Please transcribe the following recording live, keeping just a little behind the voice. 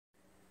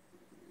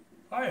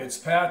Hi, it's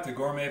Pat, the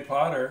Gourmet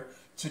Potter.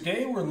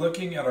 Today we're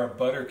looking at our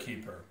butter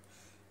keeper.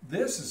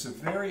 This is a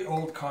very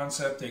old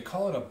concept. They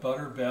call it a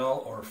butter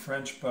bell or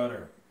French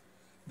butter.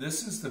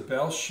 This is the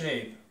bell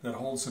shape that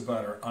holds the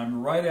butter.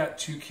 I'm right at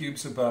 2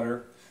 cubes of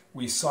butter.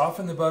 We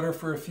soften the butter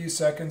for a few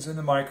seconds in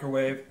the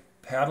microwave,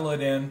 paddle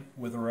it in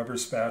with a rubber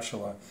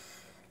spatula.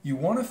 You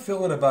want to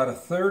fill it about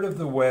 1/3 of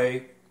the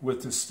way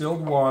with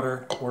distilled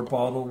water or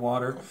bottled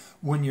water.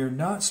 When you're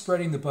not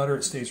spreading the butter,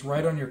 it stays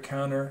right on your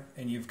counter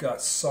and you've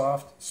got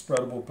soft,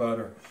 spreadable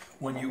butter.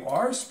 When you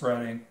are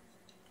spreading,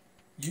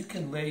 you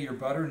can lay your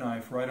butter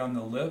knife right on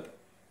the lip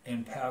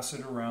and pass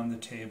it around the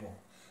table.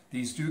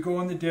 These do go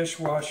in the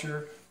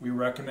dishwasher. We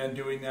recommend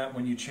doing that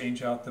when you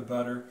change out the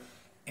butter.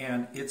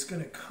 And it's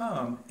going to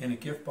come in a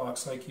gift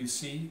box like you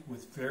see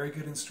with very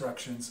good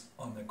instructions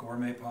on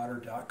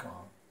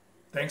thegourmetpotter.com.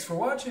 Thanks for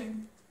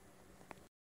watching.